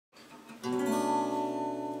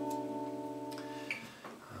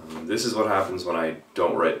This is what happens when I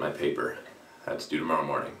don't write my paper. That's due tomorrow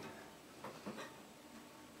morning.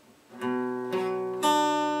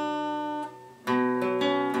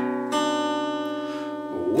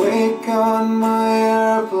 Wake on my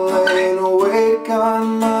airplane, wake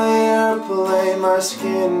on my airplane. My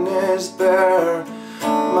skin is bare,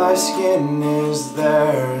 my skin is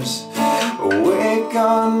theirs. Wake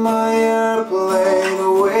on my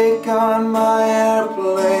airplane, wake on my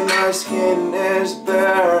airplane. My skin is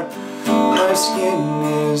bare, my skin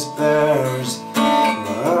is theirs. I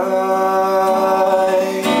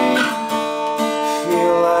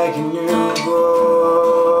feel like a newborn,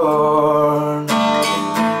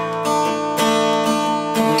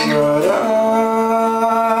 but I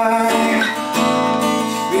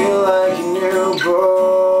feel like a newborn.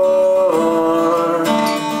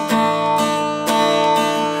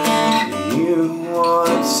 You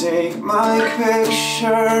wanna take my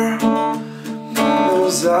picture,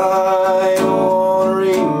 'cause I won't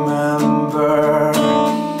remember.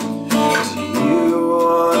 Do you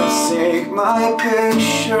wanna take my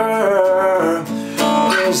picture,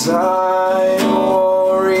 'cause I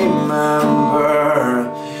won't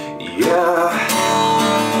remember. Yeah.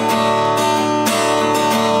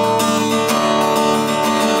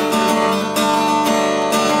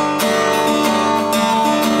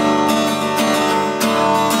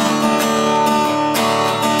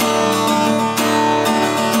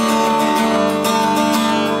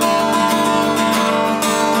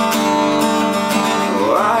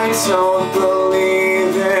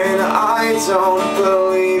 I don't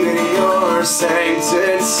believe in your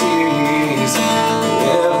sanctities,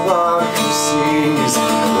 hypocrisies.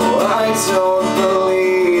 Oh, I don't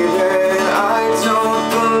believe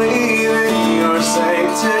in your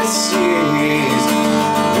sanctities,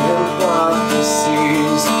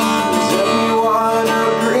 hypocrisies. Does everyone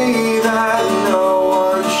agree that no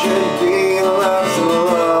one should be left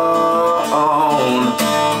alone?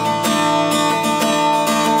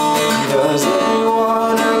 Does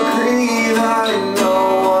everyone agree that no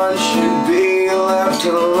one should be left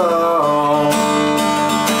alone?